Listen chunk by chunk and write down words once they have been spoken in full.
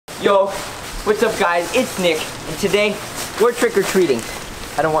Yo, what's up guys? It's Nick, and today we're trick-or-treating.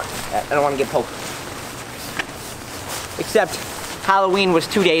 I don't want to get poked. Except Halloween was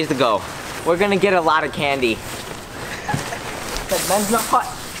 2 days ago. We're gonna get a lot of candy. But men's not hot.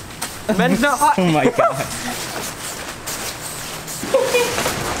 Men's not hot. Oh my god.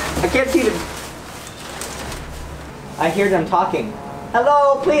 I can't see them. I hear them talking.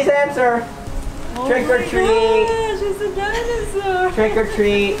 Hello, please answer. Oh Trick or treat. Gosh, it's a dinosaur. Trick or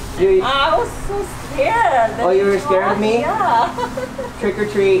treat. I was so scared. Oh, you were scared of me? Yeah. Trick or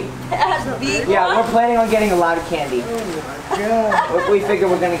treat. That's a big Yeah, one. we're planning on getting a lot of candy. Oh my god. We figure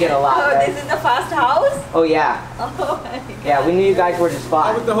we're gonna get a lot, Oh, right? this is the first house? Oh yeah. Oh my god. Yeah, we knew you guys were the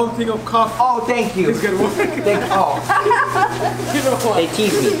spot. With the whole thing of coffee. Oh, thank you. It's gonna work. Oh, You know what? they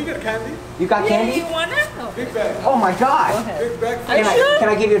tease me. You got candy? You got candy? You want it? Big bag. Oh my god. Big bag. Can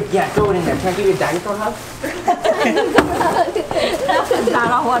I give you, yeah, throw it in there. Can I give you a dinosaur hug? I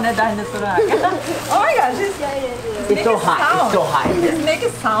don't want a dinosaur. Oh my gosh, It's so hot. It's so hot. Does it make a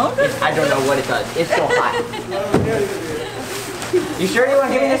sound? I don't know what it does. It's so hot. You sure you want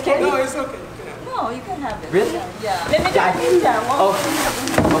to give me this candy? No, it's okay. No, you can have it. Really? Yeah. Let me Yeah. just eat that one. Oh,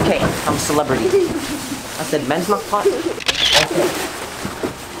 okay. I'm a celebrity. I said men's not hot. Okay.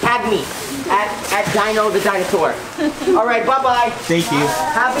 Tag me at Dino the Dinosaur. All right, bye-bye. Thank you.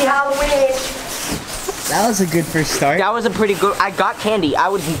 Happy Halloween. That was a good first start. That was a pretty good. I got candy. I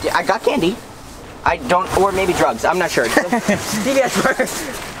got candy. I don't, or maybe drugs. I'm not sure. CVS first.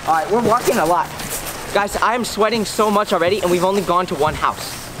 All right, we're walking a lot, guys. I'm sweating so much already, and we've only gone to one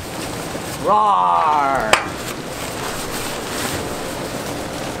house. Roar!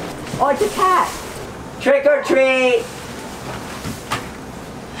 Oh, it's a cat. Trick or treat.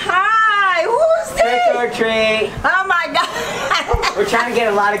 Hi, who's Trick this? or treat. Oh my god. We're trying to get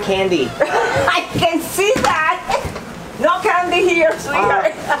a lot of candy. I can see that. No candy here,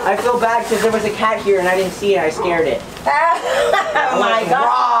 sweetheart. I feel bad because there was a cat here and I didn't see it. I scared it. Oh my god.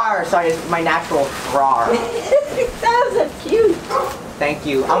 Roar! Sorry, it's my natural roar. That was so cute. Thank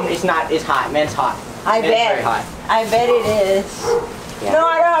you. It's not. It's hot. Men's hot. I Men's bet. very hot. I bet it is. Yeah. No,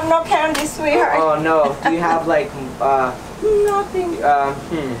 I don't have no candy, sweetheart. Oh no. Do you have like Nothing.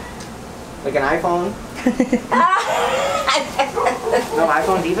 like an iPhone? No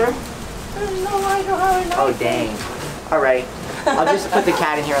iPhones either? No, I don't have an Oh dang. All right. I'll just put the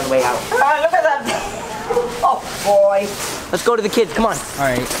cat in here on the way out. Oh, look at that. Oh boy. Let's go to the kids. Come on. All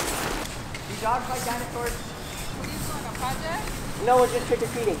right. Do dogs like dinosaurs? Are you doing a project? No, it's just trick or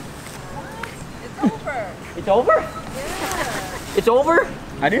treating. It's over. It's over? Yeah. It's over?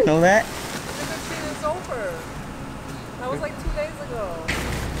 I didn't know that. Trick-or-treat is over. That was like 2 days ago.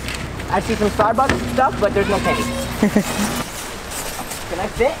 I see some Starbucks stuff, but there's no candy. Can I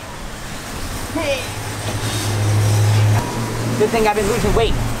fit? Good thing I've been losing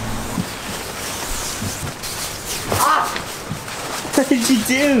weight. Ah! What did you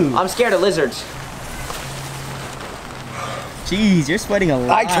do? I'm scared of lizards. Jeez, you're sweating a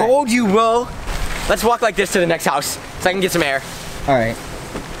lot. I told you, bro. Let's walk like this to the next house so I can get some air. All right.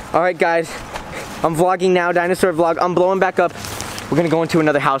 All right, guys. I'm vlogging now, dinosaur vlog. I'm blowing back up. We're gonna go into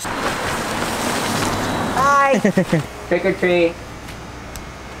another house. Hi. Trick or treat.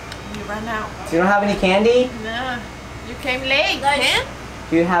 You ran out. You don't have any candy? Nah. You came late, man.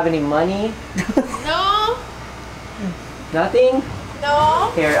 Do you have any money? No. Nothing?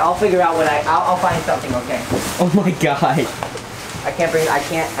 No. Here, I'll figure out what I'll find something, okay? Oh my god.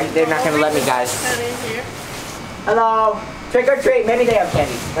 They're not gonna let me, guys. Not in here. Hello? Trick or treat, maybe they have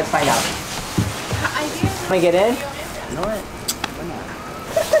candy. Let's find out. I didn't. Can I get in? You know what?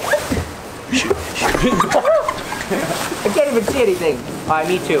 I can't even see anything. Alright,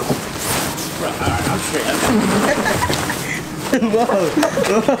 me too. Whoa.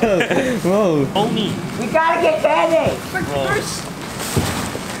 Whoa. Whoa. We gotta get candy!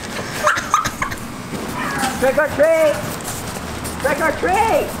 Trick or treat! Trick or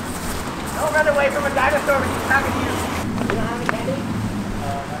treat! Don't run away from a dinosaur when he's talking to you. You don't have any candy?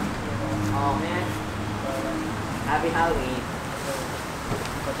 Oh man. Happy Halloween.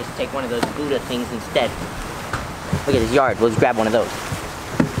 I'll just take one of those Buddha things instead. Look at his yard. We'll just grab one of those.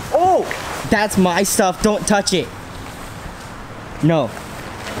 Oh! That's my stuff. Don't touch it. No.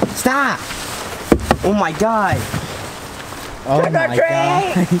 Stop. Oh my god. Oh Trick or my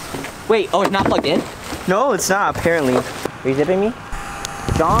treat! god. Wait, oh, it's not plugged in? No, it's not apparently. Are you zipping me?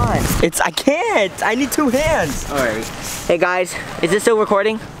 John. I can't. I need 2 hands. All right. Hey guys, is this still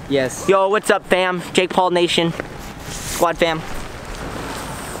recording? Yes. Yo, what's up fam? Jake Paul Nation. Squad fam.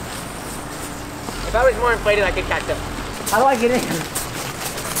 If I was more inflated, I could catch them. How do I get in?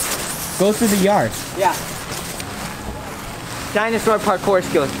 Go through the yard. Yeah. Dinosaur parkour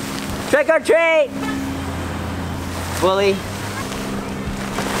skills. Trick or treat! Bully.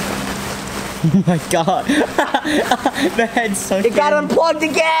 Oh my god. The head's sunk It got in. unplugged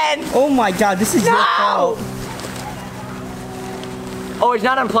again! Oh my god, this is your fault. Oh, it's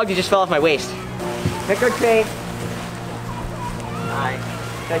not unplugged, it just fell off my waist. Trick or treat. Hi.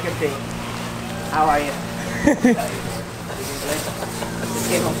 Trick or treat. How are you? Just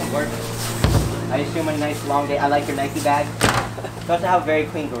came home from work. I assume a nice long day. I like your Nike bag. You also have a very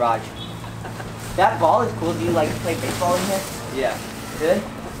clean garage. That ball is cool. Do you like to play baseball in here? Yeah. Good?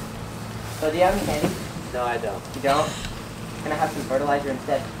 So do you have any candy? No, I don't. You don't? Can I have some fertilizer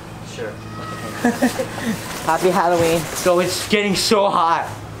instead? Sure. Happy Halloween. So it's getting so hot.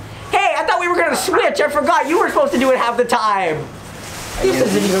 Hey, I thought we were gonna switch. I forgot you were supposed to do it half the time. This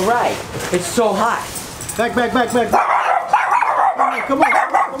isn't even right. It's so hot. Back. Come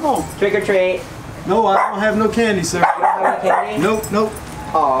on. Trick or treat. No, I don't have no candy, sir. You don't have any candy? Nope.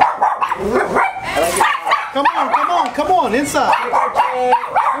 Aw. I like it. Come on, inside. Trick or treat.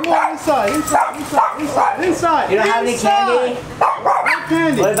 Come on, inside. You don't have any candy? No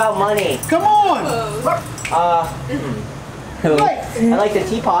candy. What about money? Come on. I like the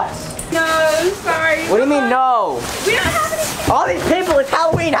teapots. No, sorry. What do you mean no? We don't have any. All these people, it's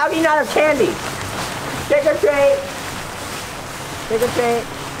Halloween. How do you not have candy? Trick or treat. Trick or treat.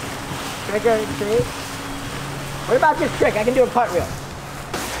 Trick or treat. What about this trick? I can do a cartwheel.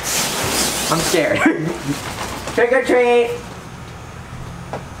 I'm scared. Trick or treat.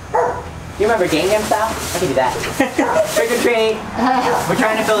 You remember Gangnam Style? I can do that. Trick or treat. We're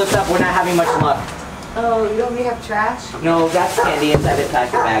trying to fill this up. We're not having much luck. Oh, you only have trash? No, that's candy inside this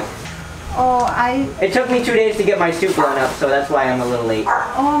plastic bag. Oh, It took me 2 days to get my soup blown up, so that's why I'm a little late.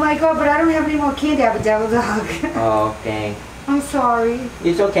 oh my god, but I don't have any more candy. I have a devil dog. Oh, dang. I'm sorry.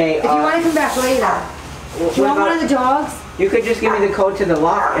 It's okay. If you want to come back later. Do you want one of the dogs? You could just give me the code to the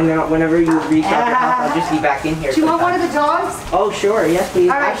lock, and then whenever you reach out the house, I'll just be back in here. Do you want one of the dogs? Oh, sure. Yes, please.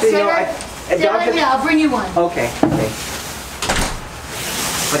 All right, Actually, no. stay right here. I'll bring you one. Okay.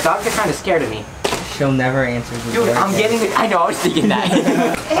 But dogs are kind of scared of me. She'll never answer the Dude, door I'm again. getting it. I know. I was thinking that.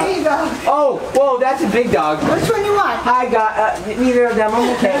 Here you go. Oh, whoa, that's a big dog. Which one you want? I got neither of them. I'm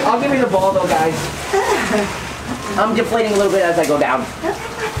okay. I'll give you the ball though, guys. I'm deflating a little bit as I go down.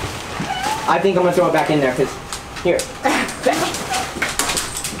 I think I'm gonna throw it back in there because here.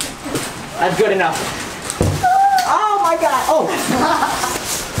 That's good enough. Oh my god. Oh.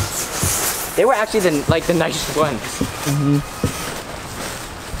 They were actually the nicest ones. Mhm.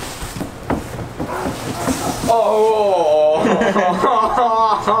 Oh.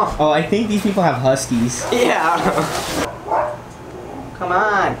 Oh, I think these people have huskies. Yeah. Come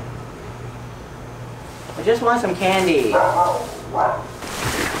on. I just want some candy.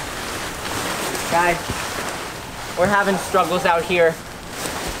 Guys, we're having struggles out here.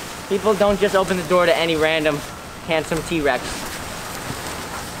 People don't just open the door to any random handsome T-Rex.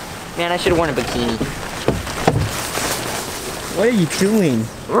 Man, I should have worn a bikini. What are you doing?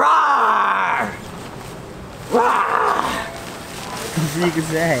 Roar! Roar! What you can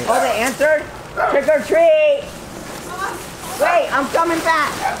say? Oh, they answered? Trick or treat! Wait, I'm coming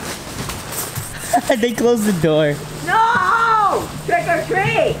back! They closed the door. No! Trick or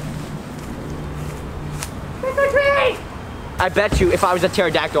treat! Trick or treat! I bet you if I was a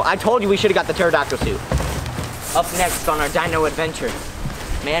pterodactyl, I told you we should have got the pterodactyl suit. Up next on our dino adventure,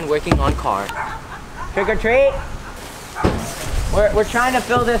 man working on car. Trick or treat? We're trying to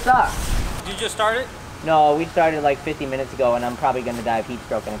fill this up. Did you just start it? No, we started like 50 minutes ago and I'm probably gonna die of heat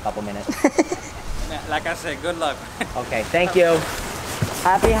stroke in a couple minutes. Like I said, good luck. Okay, thank you.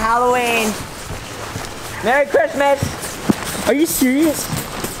 Happy Halloween. Merry Christmas. Are you serious?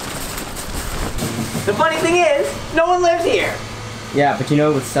 The funny thing is, no one lives here. Yeah, but you know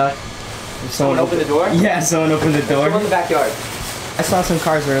what would suck? If Someone opened the door? Yeah, someone opened the door. Go in the backyard. I saw some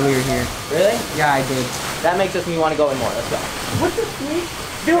cars earlier here. Really? Yeah, I did. That makes me want to go in more. Let's go. What's the sweet?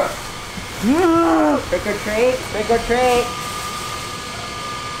 Do it. Trick or treat. Trick or treat.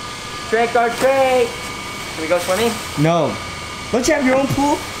 Trick or treat. Can we go swimming? No. Don't you have your own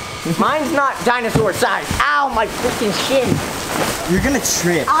pool? Mine's not dinosaur size. Ow, my freaking shin. You're gonna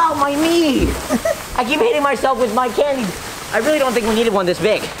trip. Ow, my knee. I keep hitting myself with my candy. I really don't think we needed one this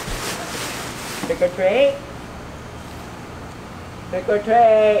big. Trick or treat. Trick or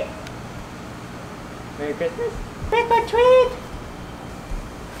treat. Merry Christmas. Trick or treat.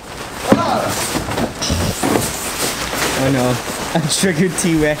 Oh no. A triggered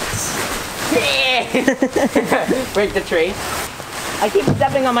T-Rex. Break the tree. I keep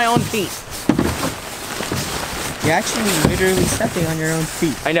stepping on my own feet. You're actually literally stepping on your own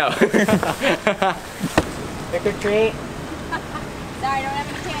feet. I know. Trick or treat. Sorry, I don't have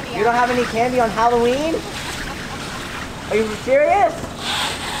any candy. You don't have any candy on Halloween? Are you serious?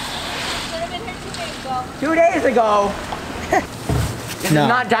 Should have been here 2 days ago. 2 days ago? This No. is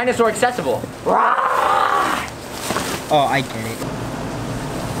not dinosaur accessible. Rah! Oh, I get it.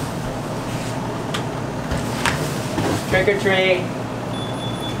 Trick or treat.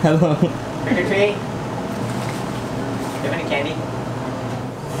 Hello. Trick or treat. Do you have any candy?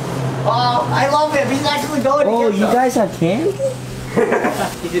 Oh, I love him. He's actually going to Oh, get you some. guys have candy?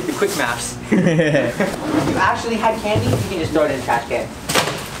 He did the quick maps. If you actually had candy, you can just throw it in the trash can.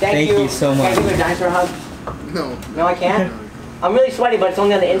 Thank you so much. Can I give you a dinosaur hug? No. No, I can't? I'm really sweaty, but it's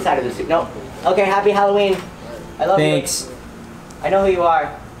only on the inside of the suit. No. Okay, happy Halloween. I love Thanks. you. I know who you are.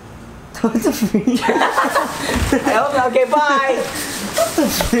 What the freak? I hope. Okay, bye.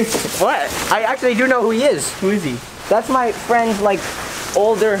 What? I actually do know who he is. Who is he? That's my friend's, like,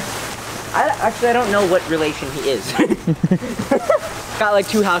 older... I don't know what relation he is. Got like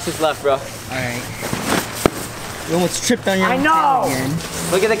 2 houses left, bro. Alright. You almost tripped on your I own know! tail again.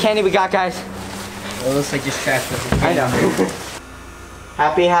 Look at the candy we got, guys. It looks like just trash. I know.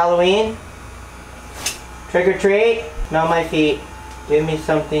 Happy Halloween. Trick or treat. Smell my feet. Give me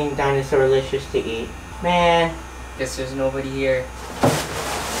something dinosaur-licious to eat. Man. Guess there's nobody here.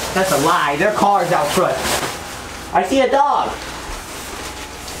 That's a lie. There are cars out front. I see a dog.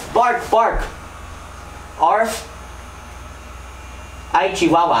 Bark, bark. Arf. I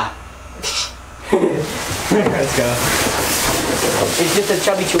Chihuahua. Let's go. It's just a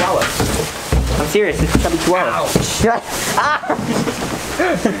chubby Chihuahua. I'm serious. It's a chubby Chihuahua. Ah!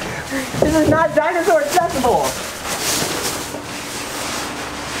 This is not dinosaur accessible.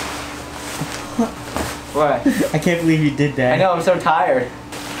 What? I can't believe you did that. I know. I'm so tired.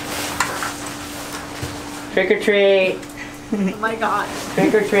 Trick or treat. Oh my god.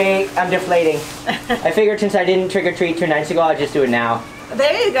 Trick or treat. I'm deflating. I figured since I didn't trick or treat 2 nights ago, I'll just do it now.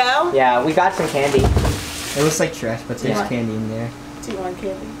 There you go. Yeah, we got some candy. It looks like trash, but there's Yeah. candy in there. Do you want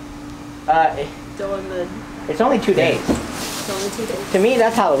candy? Still in the... It's only 2 days. It's only 2 days. To me,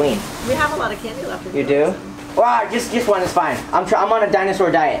 that's Halloween. We have a lot of candy left. You do? Wow, just one is fine. I'm on a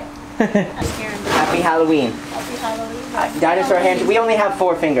dinosaur diet. Happy Halloween. Happy Halloween. Dinosaur hands. We only have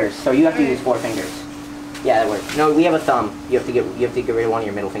 4 fingers, so you have to use 4 fingers. Yeah, that works. No, we have a thumb. You have to get rid of one of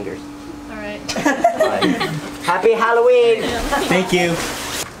your middle fingers. Alright. Happy Halloween. Thank you.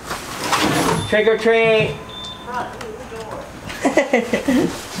 Trick or treat.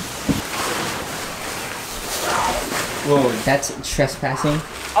 Whoa, that's trespassing.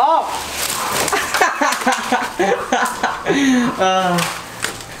 Oh!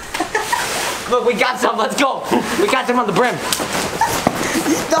 Look, we got some. Let's go. We got some on the brim.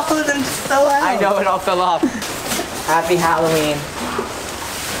 All of them fell out. I know it all fell off. Happy Halloween.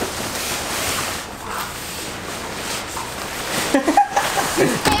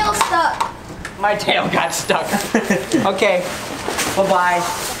 Tail stuck. My tail got stuck. Okay. Bye-bye.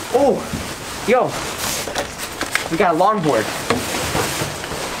 Oh, yo. We got a longboard.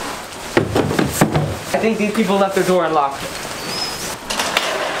 I think these people left their door unlocked.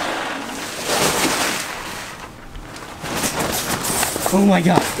 Oh my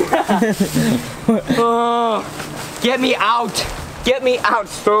god. Oh, get me out. Get me out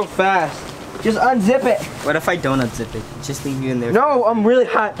so fast. Just unzip it. What if I don't unzip it? Just leave you in there. No, I'm really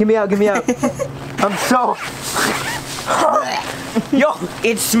hot. Get me out, get me out. I'm so... Yo,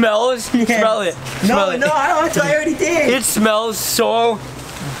 it smells. Yes. Smell it. Smell No, it. no, I don't want to. I already did. It smells so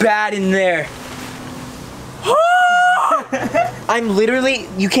bad in there. I'm literally,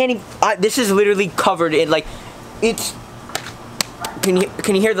 you can't even, this is literally covered in like, it's, can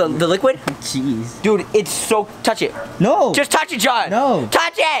you hear the liquid? Jeez. Dude, it's so, touch it. No. Just touch it, John. No.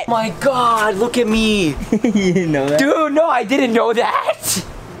 Touch it. My God, look at me. You didn't know that? Dude, no, I didn't know that.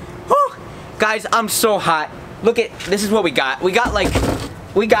 Whew. Guys, I'm so hot. Look at, this is what we got. We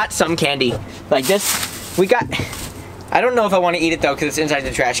got some candy. Like this, we got, I don't know if I want to eat it though because it's inside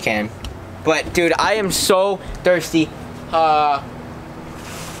the trash can. But dude, I am so thirsty. Come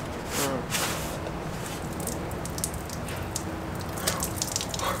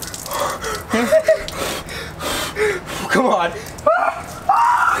on.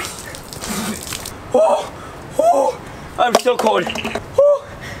 I'm so cold.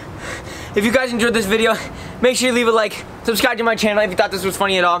 If you guys enjoyed this video, make sure you leave a like, subscribe to my channel if you thought this was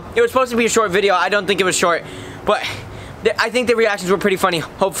funny at all. It was supposed to be a short video. I don't think it was short, but I think the reactions were pretty funny,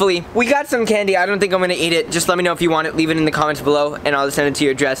 hopefully. We got some candy. I don't think I'm gonna eat it. Just let me know if you want it. Leave it in the comments below, and I'll send it to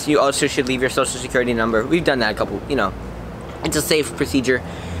your address. You also should leave your social security number. We've done that a couple, you know. It's a safe procedure.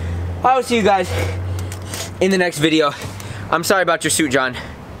 I will see you guys in the next video. I'm sorry about your suit, John.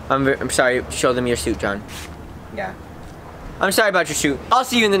 I'm sorry. Show them your suit, John. Yeah. I'm sorry about your shoot. I'll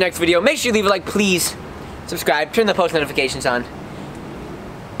see you in the next video. Make sure you leave a like, please. Subscribe, turn the post notifications on.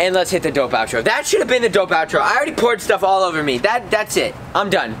 And let's hit the dope outro. That should have been the dope outro. I already poured stuff all over me. That's it.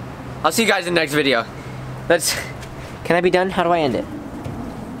 I'm done. I'll see you guys in the next video. Can I be done? How do I end it?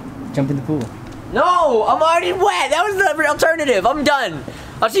 Jump in the pool. No, I'm already wet. That was the alternative. I'm done.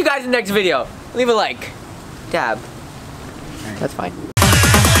 I'll see you guys in the next video. Leave a like. Dab. That's fine.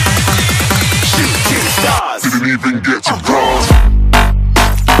 Shooting stars. Didn't even get to